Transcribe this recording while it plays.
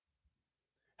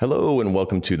Hello and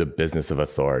welcome to the Business of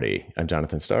Authority. I'm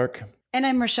Jonathan Stark. And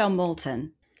I'm Rochelle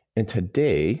Moulton. And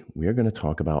today we are going to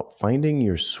talk about finding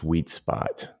your sweet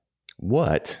spot.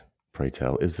 What, pray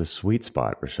tell, is the sweet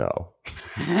spot, Rochelle?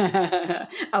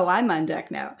 Oh, I'm on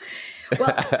deck now.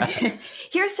 Well,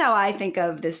 here's how I think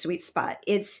of the sweet spot.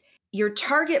 It's your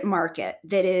target market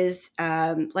that is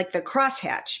like the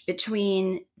crosshatch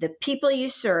between the people you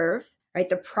serve, right?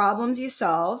 The problems you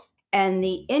solve, and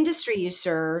the industry you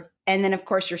serve, and then, of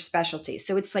course, your specialty.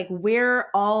 So it's like where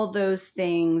all those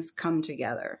things come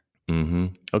together. Mm-hmm.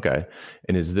 Okay.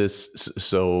 And is this,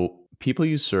 so people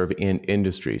you serve in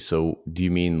industry, so do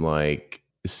you mean like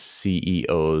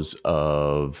CEOs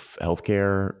of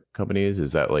healthcare companies?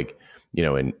 Is that like,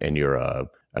 and you're a,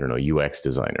 I don't know, UX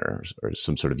designer or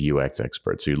some sort of UX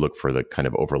expert. So you look for the kind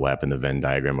of overlap in the Venn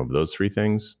diagram of those three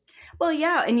things? Well,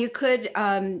 yeah. And you could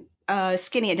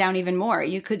skinny it down even more.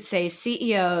 You could say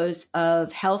CEOs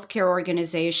of healthcare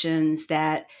organizations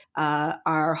that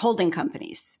are holding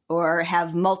companies or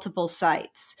have multiple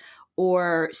sites,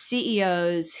 or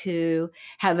CEOs who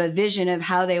have a vision of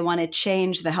how they want to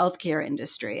change the healthcare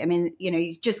industry. I mean,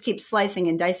 you just keep slicing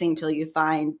and dicing until you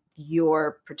find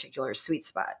your particular sweet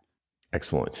spot.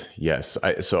 Excellent. Yes.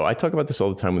 So I talk about this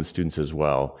all the time with students as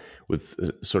well, with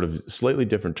sort of slightly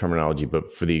different terminology,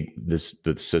 but for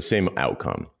the same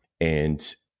outcome.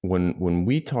 And when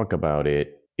we talk about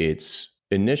it, it's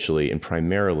initially and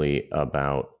primarily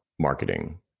about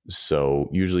marketing. So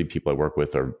usually people I work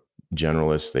with are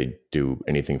generalists. They do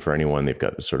anything for anyone. They've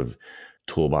got this sort of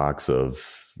toolbox of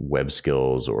web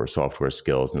skills or software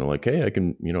skills. And they're like, hey, I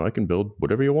can build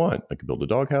whatever you want. I can build a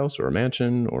doghouse or a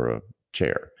mansion or a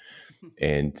chair.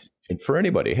 And for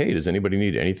anybody, hey, does anybody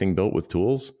need anything built with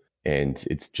tools? And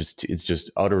it's just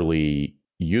utterly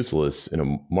useless in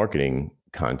a marketing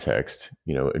context,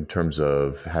 in terms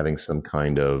of having some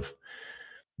kind of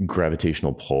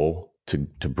gravitational pull to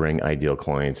bring ideal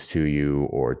clients to you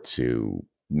or to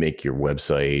make your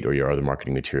website or your other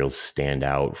marketing materials stand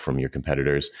out from your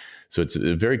competitors. So it's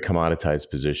a very commoditized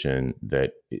position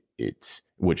that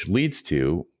which leads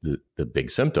to the big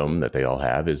symptom that they all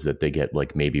have is that they get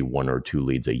like maybe 1 or 2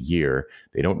 leads a year.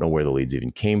 They don't know where the leads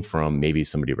even came from. Maybe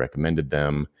somebody recommended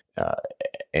them.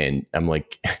 And I'm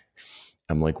like,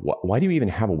 why do you even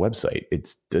have a website?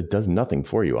 It does nothing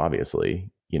for you,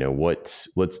 obviously.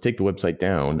 Let's take the website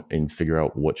down and figure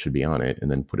out what should be on it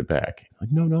and then put it back. Like,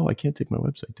 no, I can't take my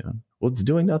website down. Well, it's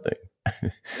doing nothing.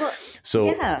 Well,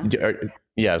 so,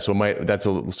 yeah. So that's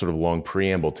a sort of long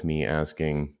preamble to me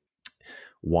asking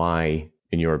why,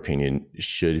 in your opinion,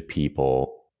 should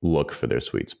people look for their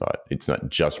sweet spot? It's not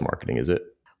just marketing, is it?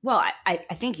 Well, I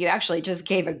think you actually just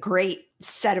gave a great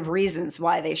set of reasons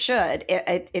why they should.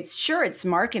 It's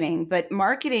marketing, but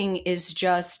marketing is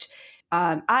just,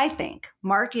 I think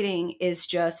marketing is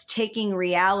just taking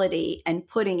reality and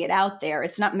putting it out there.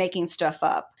 It's not making stuff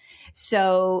up.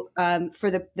 So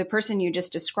for the person you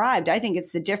just described, I think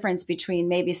it's the difference between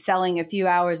maybe selling a few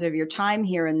hours of your time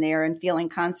here and there and feeling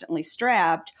constantly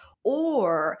strapped,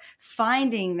 or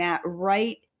finding that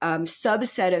right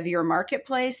subset of your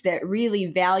marketplace that really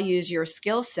values your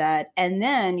skill set. And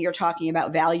then you're talking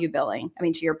about value billing. I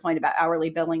mean, to your point about hourly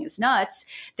billing is nuts.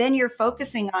 Then you're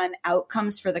focusing on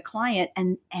outcomes for the client,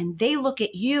 and they look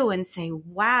at you and say,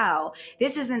 wow,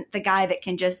 this isn't the guy that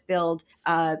can just build,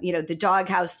 the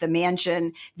doghouse, the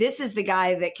mansion. This is the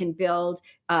guy that can build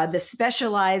the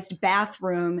specialized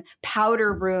bathroom,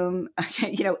 powder room,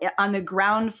 on the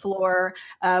ground floor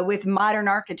with modern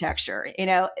architecture,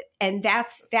 and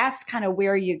that's kind of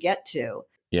where you get to.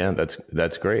 Yeah,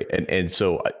 that's great. And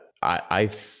so I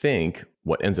think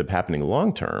what ends up happening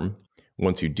long term,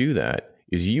 once you do that,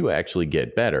 is you actually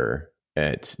get better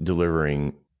at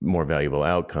delivering more valuable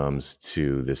outcomes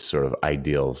to this sort of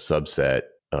ideal subset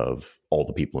of all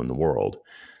the people in the world.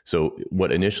 So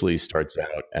what initially starts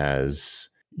out as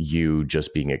you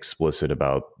just being explicit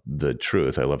about the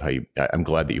truth. I love how I'm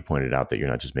glad that you pointed out that you're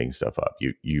not just making stuff up.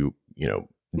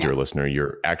 Dear listener,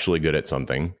 you're actually good at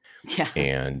something. Yeah.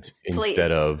 And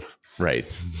instead of, right,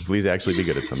 please actually be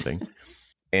good at something.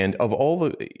 And of all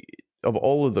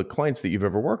of the clients that you've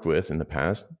ever worked with in the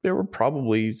past, there were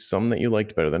probably some that you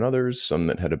liked better than others, some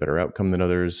that had a better outcome than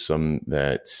others, some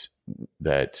that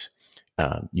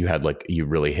you had you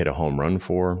really hit a home run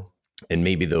for. And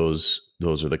maybe those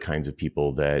are the kinds of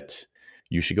people that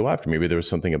you should go after. Maybe there was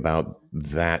something about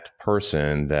that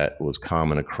person that was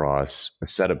common across a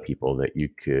set of people that you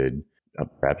could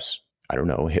perhaps, I don't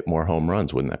know, hit more home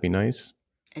runs. Wouldn't that be nice?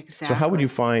 Exactly. So how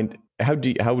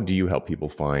do you help people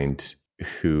find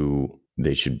who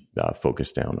they should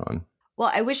focus down on?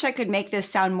 Well, I wish I could make this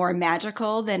sound more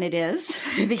magical than it is.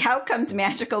 The outcome's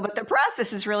magical, but the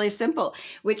process is really simple,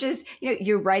 which is,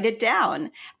 you write it down.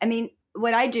 I mean,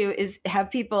 what I do is have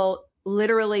people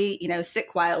literally, sit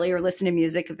quietly or listen to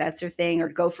music if that's their thing, or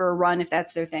go for a run if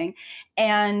that's their thing,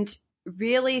 and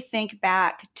really think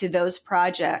back to those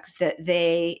projects that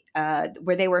they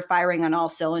where they were firing on all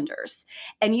cylinders.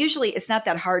 And usually it's not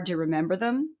that hard to remember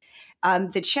them.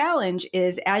 The challenge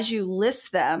is, as you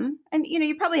list them, and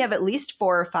you probably have at least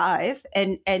 4 or 5,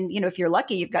 and if you're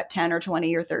lucky, you've got 10 or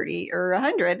 20 or 30 or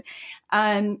 100.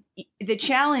 The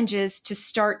challenge is to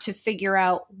start to figure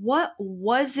out, what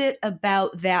was it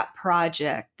about that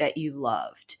project that you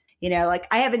loved? Like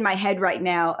I have in my head right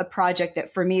now a project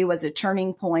that for me was a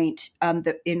turning point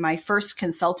in my first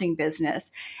consulting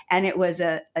business. And it was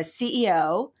a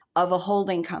CEO of a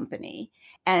holding company.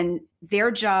 And their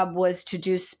job was to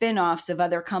do spin-offs of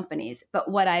other companies.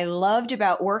 But what I loved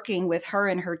about working with her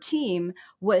and her team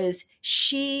was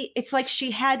it's like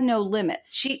she had no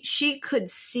limits. She could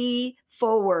see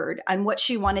forward on what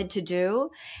she wanted to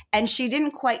do. And she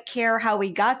didn't quite care how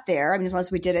we got there. I mean, as long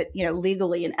as we did it,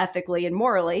 legally and ethically and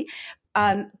morally.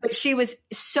 But she was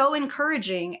so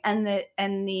encouraging, and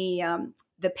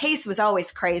the pace was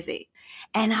always crazy.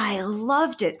 And I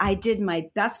loved it. I did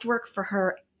my best work for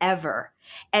her ever.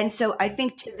 And so I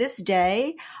think to this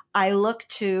day, I look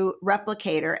to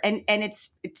replicate her, and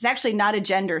it's actually not a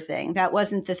gender thing. That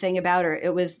wasn't the thing about her.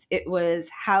 It was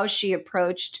how she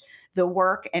approached the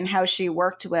work and how she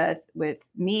worked with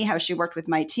me, how she worked with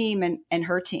my team and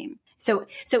her team. So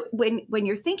when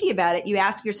you're thinking about it, you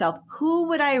ask yourself, who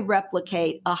would I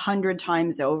replicate 100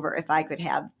 times over if I could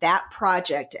have that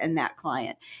project and that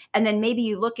client? And then maybe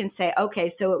you look and say, okay,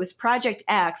 so it was project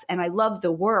X and I loved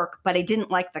the work, but I didn't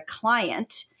like the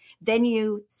client. Then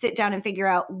you sit down and figure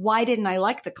out, why didn't I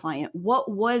like the client?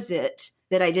 What was it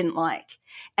that I didn't like?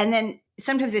 And then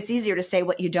sometimes it's easier to say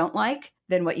what you don't like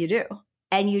than what you do.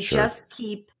 And you just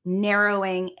keep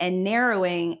narrowing and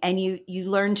narrowing, and you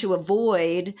learn to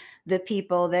avoid the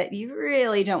people that you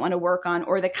really don't want to work on,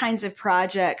 or the kinds of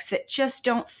projects that just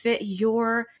don't fit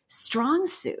your strong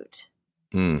suit.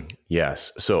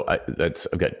 Yes. So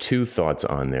I've got 2 thoughts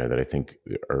on there that I think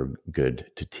are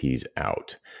good to tease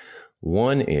out.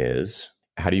 One is,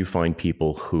 how do you find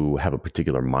people who have a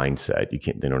particular mindset?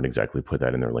 They don't exactly put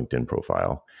that in their LinkedIn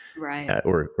profile. Right.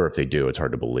 Or if they do, it's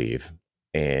hard to believe.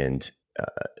 And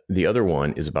the other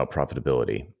one is about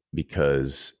profitability,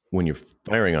 because when you're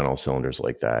firing on all cylinders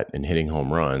like that and hitting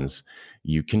home runs,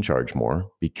 you can charge more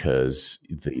because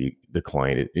the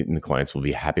client and the clients will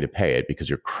be happy to pay it because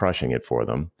you're crushing it for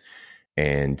them.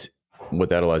 And what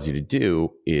that allows you to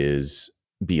do is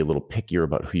be a little pickier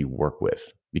about who you work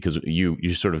with, because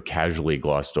you sort of casually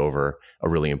glossed over a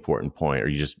really important point, or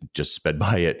you just sped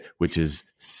by it, which is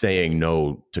saying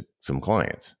no to some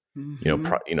clients.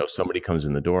 Mm-hmm. Somebody comes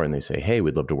in the door and they say, hey,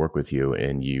 we'd love to work with you.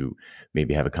 And you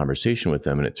maybe have a conversation with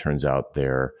them, and it turns out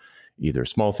they're either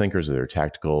small thinkers, or they're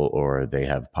tactical, or they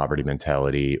have poverty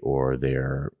mentality, or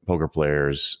they're poker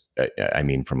players. I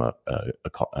mean, from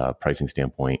a pricing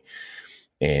standpoint.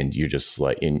 And you're just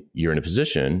you're in a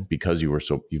position, because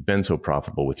you've been so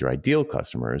profitable with your ideal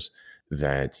customers,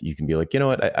 that you can be like, you know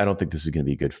what, I don't think this is going to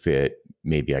be a good fit.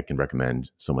 Maybe I can recommend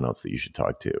someone else that you should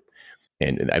talk to.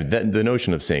 And the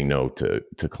notion of saying no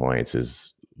to clients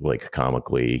is like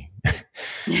comically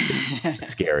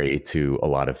scary to a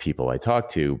lot of people I talk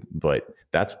to, but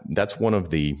that's one of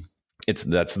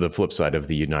that's the flip side of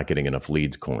the you're not getting enough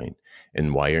leads coin.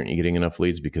 And why aren't you getting enough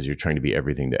leads? Because you're trying to be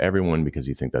everything to everyone, because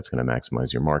you think that's going to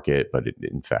maximize your market. But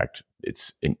in fact,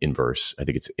 it's inverse. I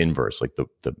think it's inverse. Like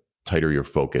the tighter your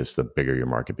focus, the bigger your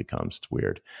market becomes. It's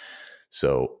weird.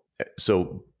 So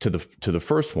to the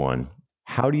first one,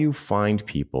 how do you find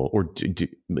people, or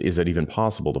is that even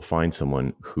possible to find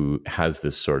someone who has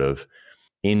this sort of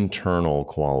internal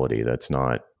quality that's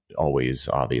not always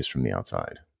obvious from the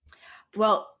outside?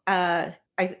 Well, I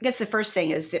guess the first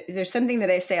thing is that there's something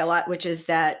that I say a lot, which is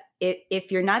that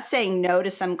if you're not saying no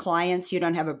to some clients, you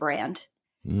don't have a brand.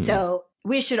 So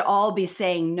we should all be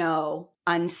saying no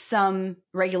on some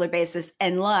regular basis,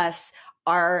 unless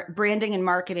our branding and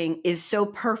marketing is so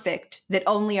perfect that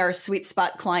only our sweet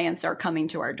spot clients are coming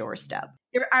to our doorstep.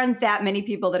 There aren't that many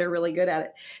people that are really good at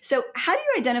it. So how do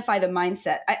you identify the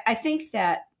mindset? I think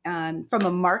that from a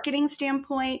marketing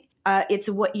standpoint, it's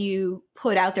what you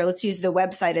put out there. Let's use the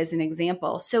website as an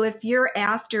example. So if you're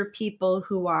after people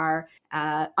who are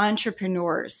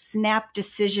entrepreneurs, snap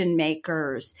decision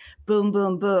makers, boom,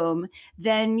 boom, boom,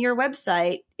 then your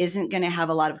website isn't going to have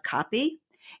a lot of copy.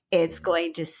 It's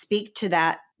going to speak to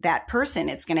that person.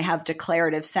 It's going to have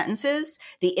declarative sentences.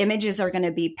 The images are going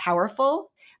to be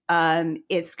powerful.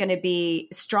 It's going to be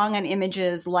strong on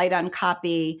images, light on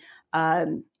copy.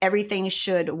 Everything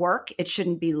should work. It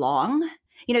shouldn't be long.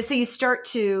 So you start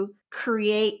to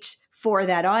create for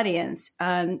that audience.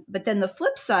 But then the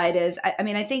flip side is,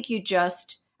 I think you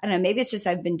just, I don't know, maybe it's just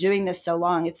I've been doing this so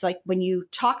long. It's like when you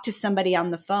talk to somebody on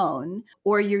the phone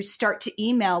or you start to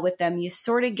email with them, you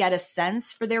sort of get a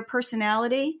sense for their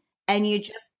personality and you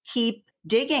just keep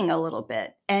digging a little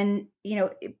bit. And,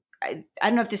 I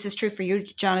don't know if this is true for you,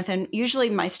 Jonathan. Usually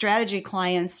my strategy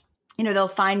clients, they'll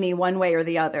find me one way or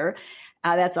the other.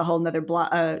 That's a whole nother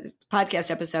podcast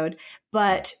episode.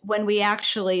 But when we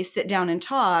actually sit down and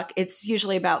talk, it's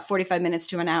usually about 45 minutes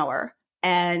to an hour.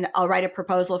 And I'll write a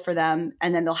proposal for them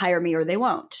and then they'll hire me or they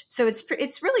won't. So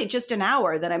it's really just an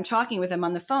hour that I'm talking with them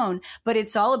on the phone, but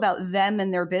it's all about them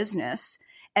and their business.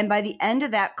 And by the end of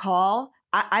that call,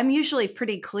 I'm usually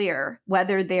pretty clear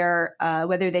whether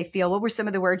they feel, what were some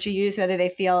of the words you used, whether they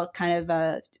feel kind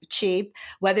of cheap,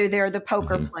 whether they're the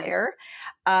poker player,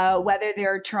 whether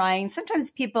they're trying,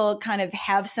 sometimes people kind of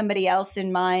have somebody else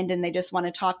in mind and they just want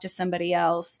to talk to somebody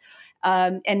else.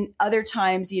 And other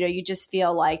times, you just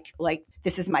feel like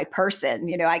this is my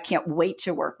person, I can't wait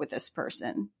to work with this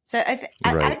person. So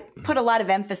I put a lot of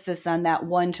emphasis on that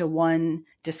one-to-one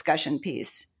discussion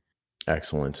piece.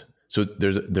 Excellent. So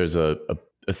there's a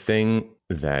thing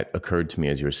that occurred to me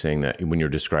as you were saying that when you're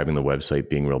describing the website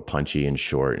being real punchy and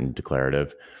short and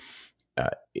declarative,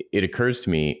 it occurs to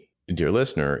me, dear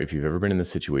listener, if you've ever been in the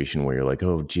situation where you're like,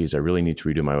 oh, geez, I really need to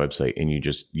redo my website. And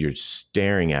you're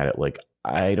staring at it like,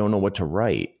 I don't know what to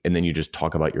write. And then you just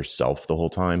talk about yourself the whole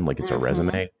time, like it's a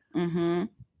resume. Mm-hmm.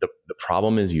 The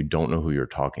problem is you don't know who you're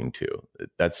talking to.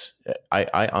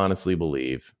 I honestly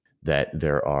believe that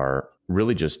there are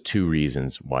really just two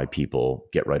reasons why people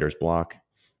get writer's block.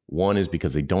 One is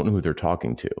because they don't know who they're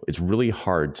talking to. It's really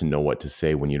hard to know what to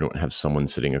say when you don't have someone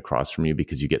sitting across from you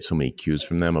because you get so many cues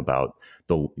from them about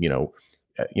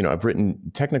I've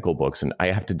written technical books and I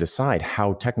have to decide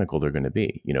how technical they're going to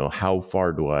be. How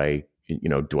far do I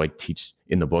teach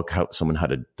in the book how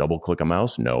to double click a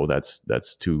mouse? No,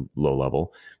 that's too low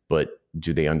level. But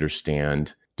do they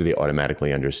understand? Do they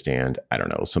automatically understand? I don't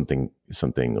know, something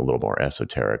a little more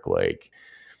esoteric like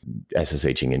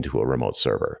SSHing into a remote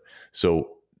server. So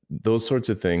those sorts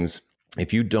of things,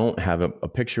 if you don't have a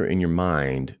picture in your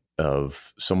mind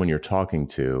of someone you're talking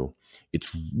to,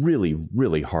 it's really,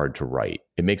 really hard to write.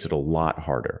 It makes it a lot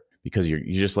harder because you're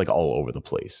just like all over the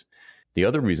place. The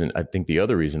other reason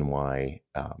why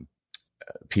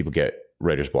people get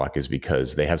writer's block is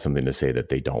because they have something to say that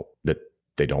they don't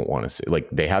want to say. Like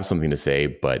they have something to say,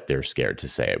 but they're scared to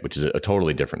say it, which is a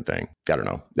totally different thing. I don't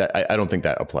know. I don't think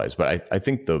that applies, but I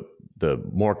think the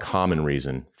more common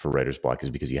reason for writer's block is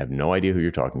because you have no idea who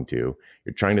you're talking to.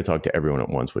 You're trying to talk to everyone at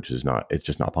once, it's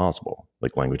just not possible.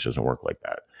 Like language doesn't work like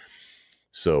that.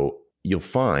 So you'll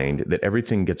find that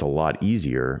everything gets a lot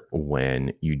easier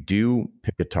when you do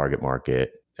pick a target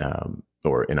market,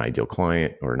 or an ideal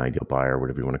client or an ideal buyer,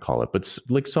 whatever you want to call it, but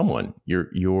like someone,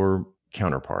 your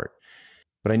counterpart.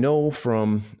 But I know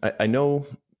from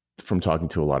talking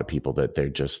to a lot of people that they're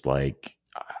just like,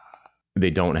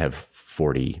 they don't have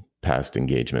 40 past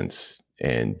engagements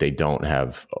and they don't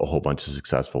have a whole bunch of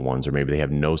successful ones, or maybe they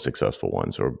have no successful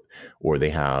ones, or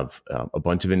they have a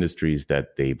bunch of industries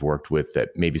that they've worked with that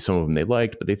maybe some of them they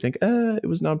liked, but they think, it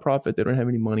was nonprofit. They don't have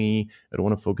any money. I don't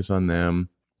want to focus on them.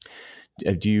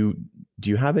 Do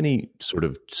you have any sort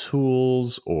of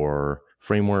tools or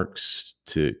frameworks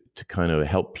to kind of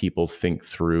help people think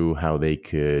through how they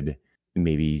could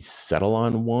maybe settle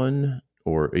on one,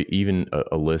 or even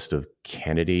a list of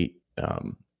candidate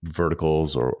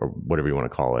verticals or whatever you want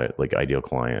to call it, like ideal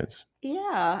clients?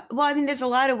 Yeah. Well, there's a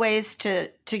lot of ways to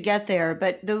get there,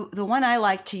 but the one I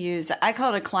like to use, I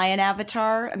call it a client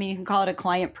avatar. You can call it a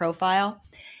client profile.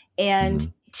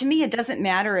 And to me, it doesn't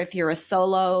matter if you're a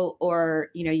solo or,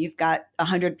 you've got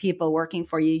 100 people working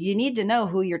for you. You need to know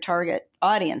who your target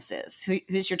audience is,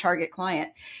 who's your target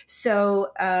client.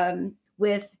 So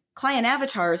with client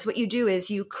avatars, what you do is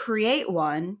you create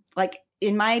one. Like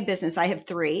in my business, I have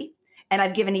 3, and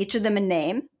I've given each of them a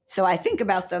name. So I think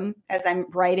about them as I'm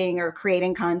writing or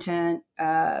creating content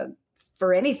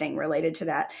for anything related to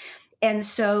that. And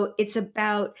so it's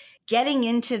about getting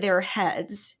into their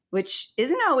heads, which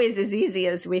isn't always as easy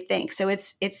as we think. So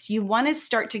it's you want to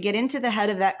start to get into the head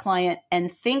of that client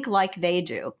and think like they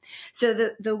do.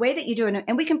 So the way that you do it,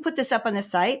 and we can put this up on the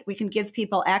site, we can give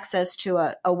people access to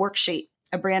a worksheet,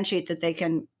 a brand sheet that they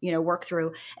can, work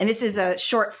through. And this is a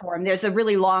short form. There's a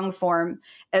really long form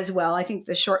as well. I think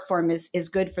the short form is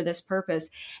good for this purpose.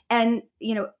 And,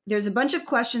 there's a bunch of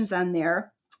questions on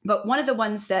there, but one of the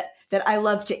ones that I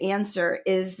love to answer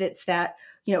is that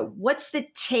what's the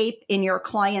tape in your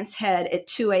client's head at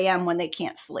 2 a.m. when they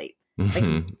can't sleep? Like,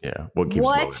 yeah.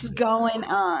 What's going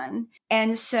on?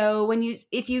 And so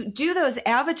if you do those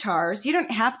avatars, you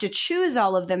don't have to choose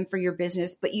all of them for your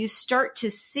business, but you start to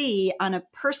see on a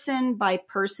person by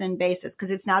person basis,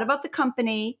 because it's not about the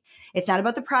company. It's not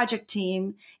about the project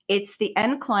team. It's the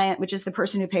end client, which is the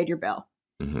person who paid your bill.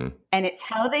 Mm-hmm. And it's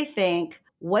how they think,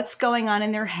 what's going on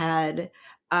in their head.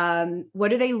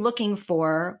 What are they looking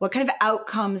for? What kind of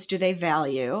outcomes do they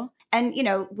value? And,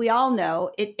 we all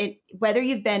know it, whether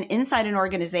you've been inside an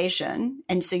organization,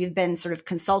 and so you've been sort of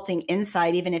consulting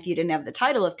inside, even if you didn't have the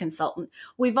title of consultant,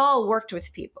 we've all worked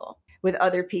with people, with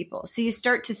other people. So you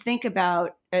start to think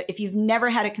about, if you've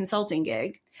never had a consulting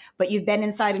gig, but you've been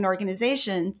inside an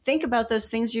organization, think about those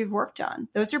things you've worked on.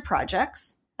 Those are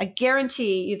projects. I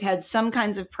guarantee you've had some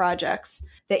kinds of projects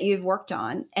that you've worked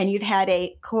on, and you've had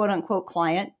a quote unquote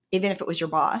client, even if it was your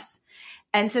boss.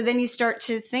 And so then you start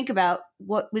to think about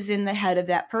what was in the head of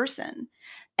that person.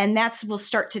 And will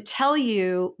start to tell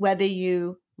you whether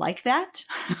you like that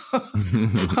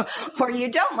or you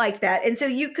don't like that. And so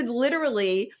you could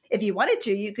literally, if you wanted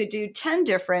to, you could do 10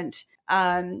 different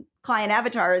client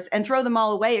avatars and throw them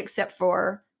all away except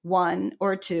for 1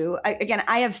 or 2. Again,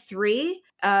 I have 3.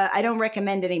 I don't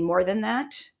recommend any more than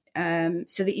that,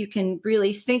 so that you can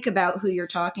really think about who you're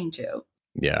talking to.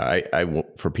 Yeah, I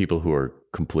for people who are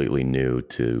completely new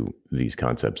to these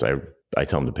concepts, I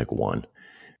tell them to pick 1,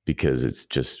 because it's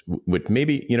just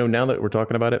maybe, now that we're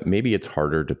talking about it, maybe it's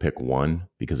harder to pick 1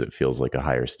 because it feels like a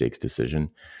higher stakes decision.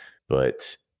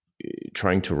 But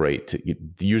trying to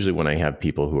usually when I have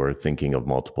people who are thinking of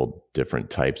multiple different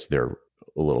types, they're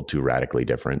a little too radically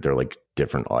different. They're like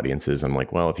different audiences. I'm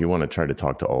like, well, if you want to try to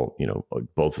talk to all,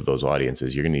 both of those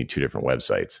audiences, you're going to need 2 different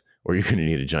websites, or you're going to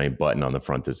need a giant button on the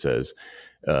front that says,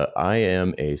 I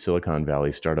am a Silicon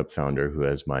Valley startup founder who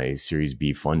has my Series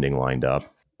B funding lined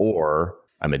up, or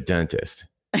I'm a dentist.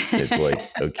 It's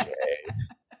like, okay,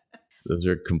 those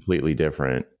are completely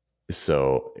different.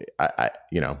 So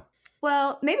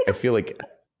well, maybe I feel like,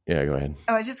 yeah, go ahead.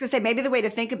 I was just going to say, maybe the way to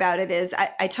think about it is,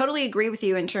 I totally agree with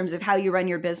you in terms of how you run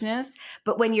your business.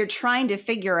 But when you're trying to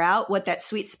figure out what that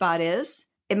sweet spot is,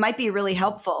 it might be really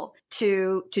helpful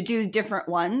to do different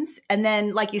ones. And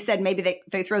then, like you said, maybe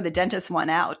they throw the dentist one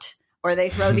out, or they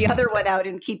throw the other one out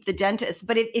and keep the dentist.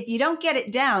 But if you don't get it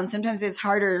down, sometimes it's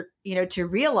harder, to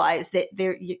realize that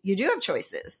you do have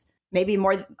choices, maybe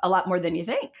a lot more than you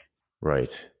think.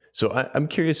 Right. So I'm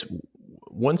curious,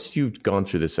 once you've gone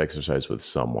through this exercise with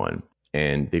someone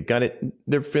and they've got it,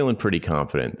 they're feeling pretty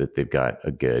confident that they've got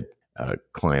a good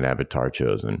client avatar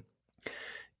chosen.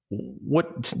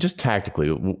 Just tactically,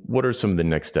 what are some of the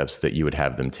next steps that you would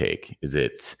have them take? Is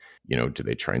it, do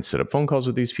they try and set up phone calls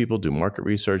with these people, do market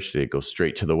research? Do they go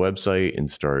straight to the website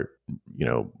and start,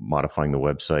 modifying the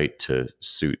website to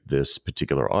suit this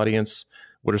particular audience?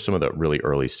 What are some of the really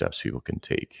early steps people can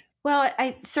take? Well,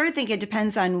 I sort of think it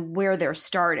depends on where they're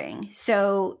starting.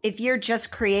 So if you're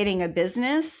just creating a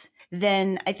business,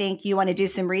 then I think you want to do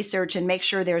some research and make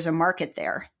sure there's a market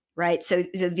there. Right. So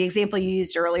the example you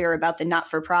used earlier about the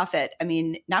not-for-profit,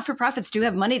 not-for-profits do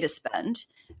have money to spend.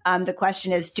 The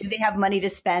question is, do they have money to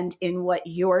spend in what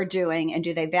you're doing, and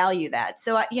do they value that?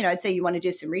 So, I'd say you want to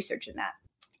do some research in that.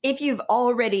 If you've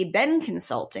already been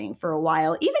consulting for a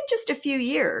while, even just a few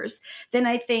years, then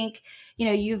I think,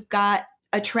 you've got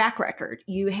a track record.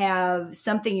 You have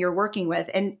something you're working with.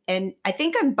 And I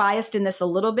think I'm biased in this a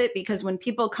little bit, because when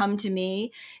people come to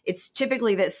me, it's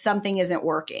typically that something isn't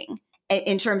working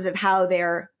in terms of how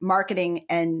they're marketing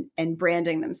and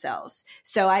branding themselves.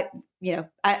 So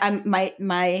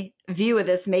my view of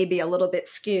this may be a little bit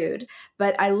skewed,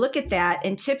 but I look at that,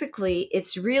 and typically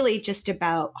it's really just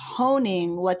about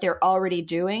honing what they're already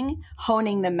doing,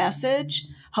 honing the message,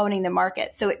 honing the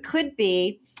market. So it could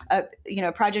be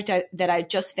a project that I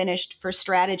just finished for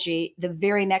strategy. The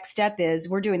very next step is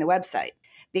we're doing the website,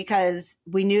 because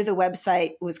we knew the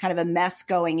website was kind of a mess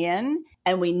going in,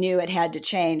 and we knew it had to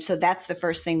change. So that's the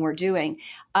first thing we're doing.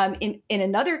 In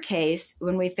another case,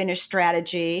 when we finished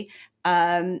strategy,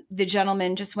 the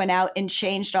gentleman just went out and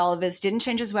didn't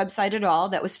change his website at all.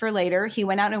 That was for later. He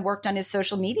went out and worked on his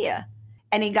social media.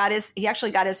 And he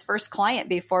actually got his first client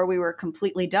before we were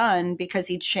completely done, because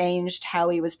he changed how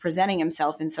he was presenting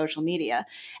himself in social media.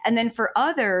 And then for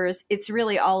others, it's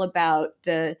really all about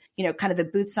the, kind of the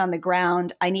boots on the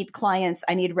ground. I need clients.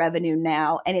 I need revenue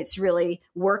now. And it's really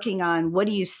working on, what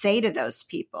do you say to those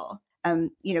people?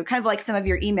 Kind of like some of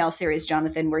your email series,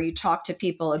 Jonathan, where you talk to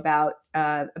people about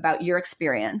your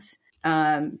experience,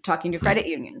 talking to credit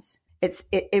unions.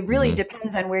 It really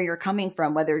depends on where you're coming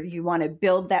from, whether you want to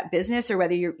build that business or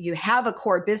whether you have a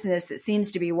core business that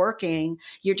seems to be working.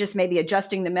 You're just maybe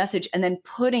adjusting the message and then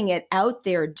putting it out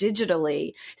there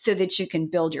digitally so that you can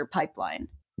build your pipeline.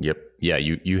 Yep. Yeah.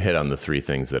 You hit on the three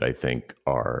things that I think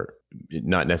are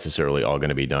not necessarily all going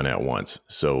to be done at once.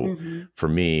 So for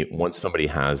me, once somebody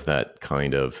has that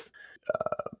kind of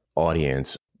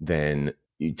audience, then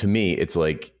to me, it's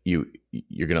like you're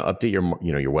going to update your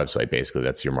website. Basically,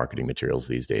 that's your marketing materials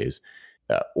these days,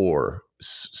 or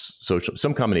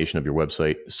some combination of your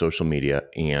website, social media,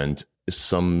 and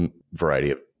some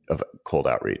variety of cold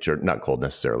outreach, or not cold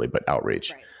necessarily, but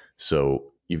outreach. Right.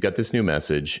 So you've got this new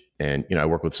message, and I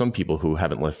work with some people who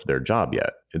haven't left their job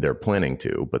yet. They're planning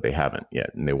to, but they haven't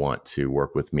yet, and they want to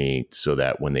work with me so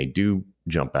that when they do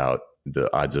jump out,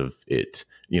 the odds of it,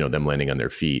 them landing on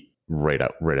their feet right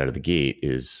out of the gate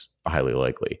is highly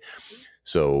likely.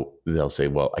 So they'll say,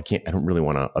 well, I don't really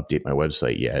want to update my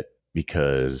website yet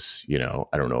because,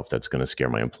 I don't know if that's going to scare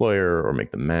my employer or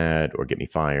make them mad or get me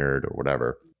fired or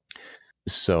whatever.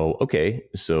 So, okay.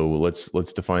 So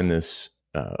let's define this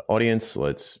audience.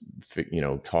 Let's,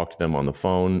 talk to them on the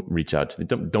phone, reach out to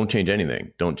them. Don't change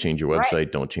anything. Don't change your website.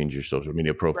 Right. Don't change your social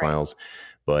media profiles, right.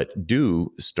 But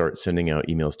do start sending out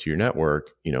emails to your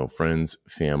network, friends,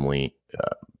 family,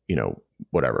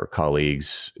 whatever,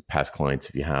 colleagues, past clients,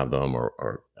 if you have them,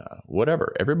 or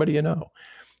whatever, everybody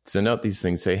send out these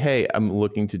things, say, hey, I'm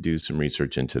looking to do some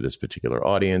research into this particular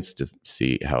audience to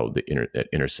see how it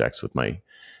intersects with my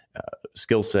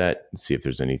skill set, and see if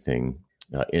there's anything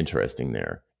interesting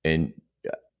there. And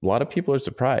a lot of people are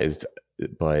surprised,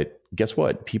 but guess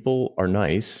what? People are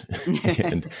nice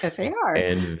and they are,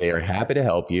 and they are happy to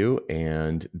help you.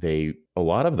 And a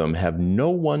lot of them have no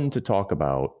one to talk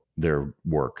about their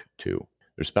work to.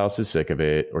 Their spouse is sick of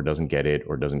it or doesn't get it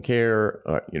or doesn't care,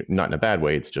 not in a bad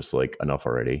way. It's just like enough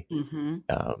already.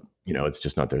 It's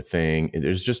just not their thing.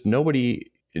 There's just nobody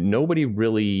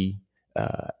really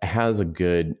has a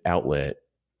good outlet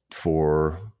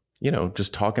for,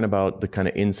 just talking about the kind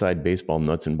of inside baseball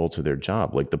nuts and bolts of their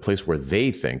job, like the place where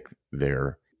they think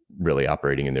they're really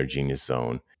operating in their genius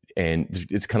zone. And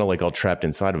it's kind of like all trapped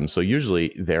inside of them. So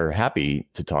usually they're happy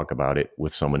to talk about it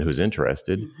with someone who's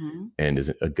interested and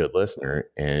is a good listener,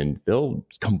 and they'll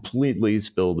completely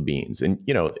spill the beans. And,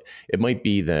 it might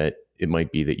be that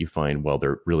you find, well,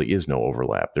 there really is no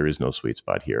overlap. There is no sweet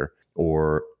spot here,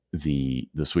 or the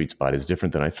sweet spot is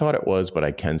different than I thought it was, but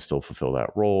I can still fulfill that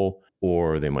role.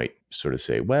 Or they might sort of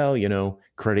say, well,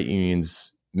 credit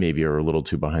unions maybe are a little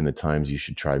too behind the times. You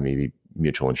should try maybe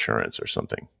mutual insurance or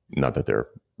something. Not that they're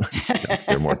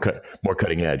more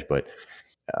cutting edge, but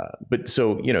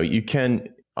so, you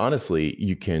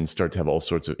can start to have all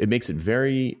sorts of, it makes it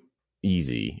very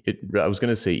easy. I was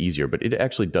going to say easier, but it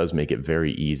actually does make it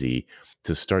very easy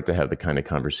to start to have the kind of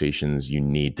conversations you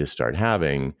need to start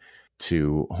having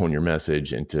to hone your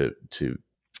message, and to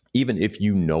even if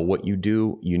you know what you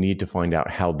do, you need to find out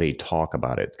how they talk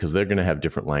about it, because they're going to have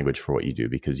different language for what you do,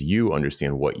 because you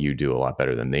understand what you do a lot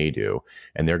better than they do.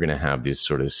 And they're going to have these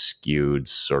sort of skewed,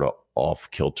 sort of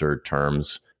off-kilter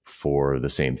terms for the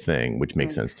same thing, which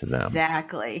makes sense to them.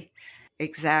 Exactly.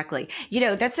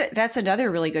 That's another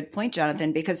really good point,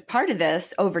 Jonathan, because part of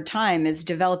this over time is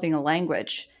developing a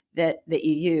language that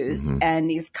you use,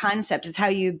 and these concepts. It's how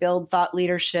you build thought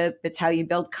leadership. It's how you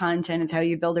build content. It's how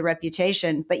you build a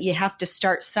reputation. But you have to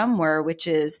start somewhere, which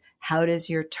is, how does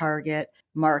your target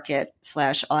market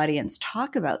 / audience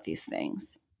talk about these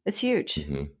things? It's huge.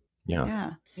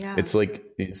 Yeah. It's like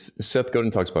Seth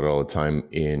Godin talks about it all the time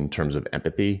in terms of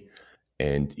empathy,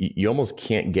 and you almost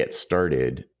can't get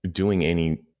started doing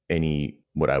any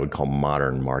what I would call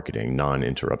modern marketing,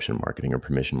 non-interruption marketing or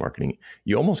permission marketing.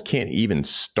 You almost can't even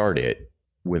start it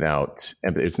without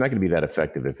empathy. It's not going to be that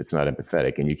effective if it's not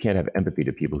empathetic, and you can't have empathy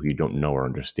to people who you don't know or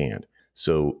understand.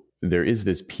 So there is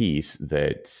this piece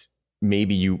that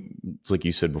maybe it's like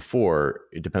you said before,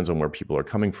 it depends on where people are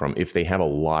coming from. If they have a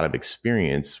lot of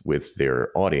experience with their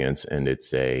audience, and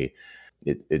it's they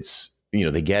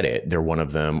get it, they're one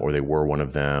of them, or they were one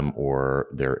of them, or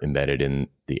they're embedded in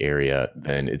the area,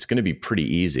 then it's going to be pretty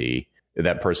easy.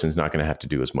 That person's not going to have to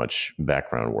do as much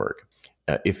background work.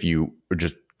 If you are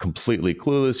just completely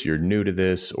clueless, you're new to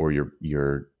this, or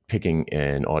you're picking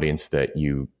an audience that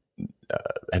you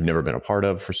have never been a part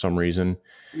of for some reason,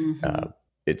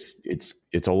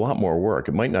 it's a lot more work.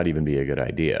 It might not even be a good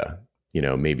idea.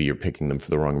 Maybe you're picking them for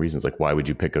the wrong reasons. Like, why would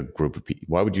you pick a group of people?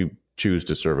 Why would you choose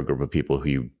to serve a group of people who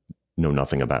you know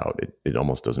nothing about? It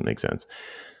almost doesn't make sense.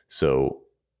 So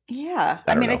yeah,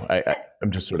 I don't know.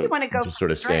 I'm just sort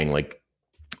of saying, like,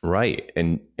 right.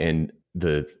 And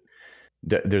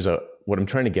there's what I'm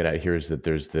trying to get at here is that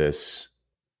there's this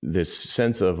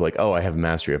sense of like, oh, I have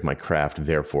mastery of my craft,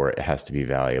 therefore it has to be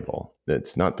valuable.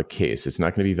 That's not the case. It's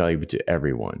not going to be valuable to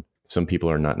everyone. Some people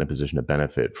are not in a position to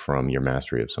benefit from your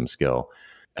mastery of some skill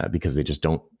because it just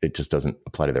doesn't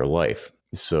apply to their life.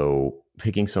 So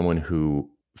finding someone who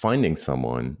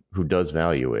does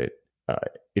value it,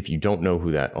 if you don't know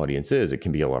who that audience is, it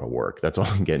can be a lot of work. That's all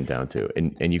I'm getting down to.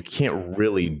 And you can't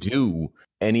really do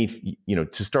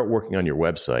to start working on your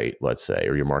website, let's say,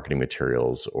 or your marketing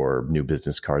materials or new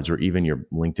business cards, or even your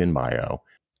LinkedIn bio.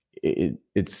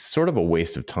 It's sort of a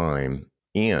waste of time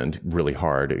and really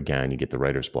hard. Again, you get the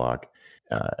writer's block.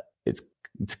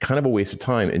 It's kind of a waste of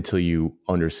time until you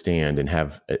understand and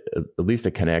have at least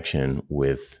a connection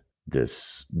with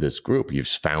this group. You've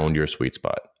found your sweet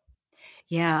spot.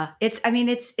 Yeah, it's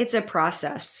a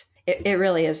process. It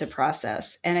really is a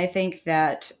process. And I think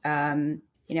that,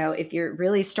 if you're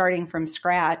really starting from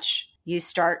scratch, you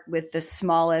start with the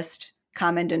smallest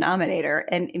common denominator,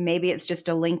 and maybe it's just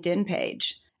a LinkedIn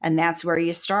page. And that's where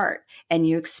you start, and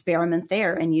you experiment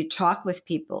there, and you talk with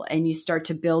people, and you start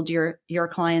to build your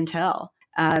clientele.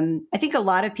 I think a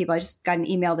lot of people, I just got an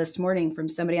email this morning from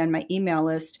somebody on my email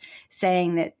list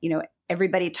saying that,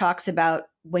 everybody talks about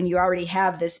when you already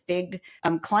have this big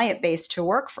client base to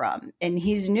work from, and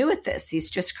he's new at this. He's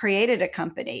just created a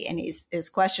company, and his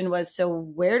question was, so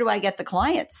where do I get the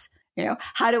clients?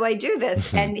 How do I do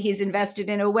this? And he's invested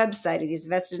in a website, and he's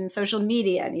invested in social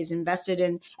media, and he's invested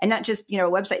in, and not just, a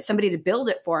website, somebody to build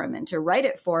it for him and to write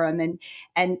it for him.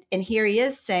 And here he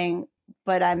is saying,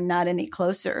 but I'm not any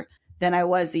closer than I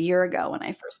was a year ago when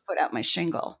I first put out my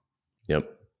shingle.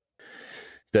 Yep.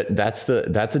 That's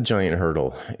a giant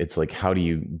hurdle. It's like, how do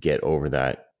you get over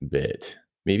that bit?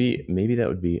 Maybe that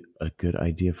would be a good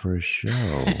idea for a show.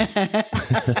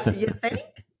 You think?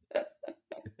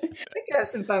 We could have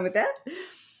some fun with that.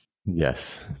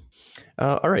 Yes.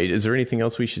 All right. Is there anything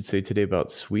else we should say today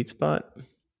about Sweet Spot?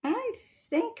 I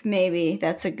think maybe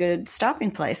that's a good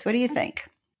stopping place. What do you think?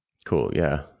 Cool.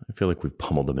 Yeah. I feel like we've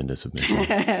pummeled them into submission.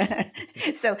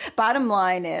 So bottom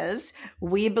line is,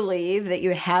 we believe that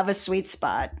you have a sweet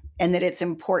spot and that it's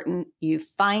important you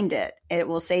find it. It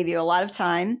will save you a lot of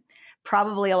time,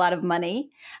 probably a lot of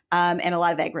money, and a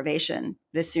lot of aggravation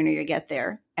the sooner you get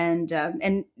there. And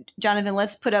Jonathan,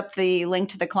 let's put up the link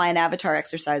to the client avatar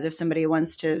exercise. If somebody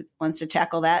wants to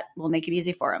tackle that, we'll make it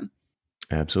easy for them.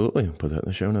 Absolutely. Put that in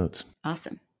the show notes.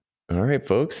 Awesome. All right,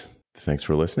 folks. Thanks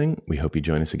for listening. We hope you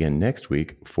join us again next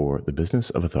week for The Business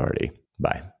of Authority.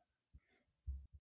 Bye.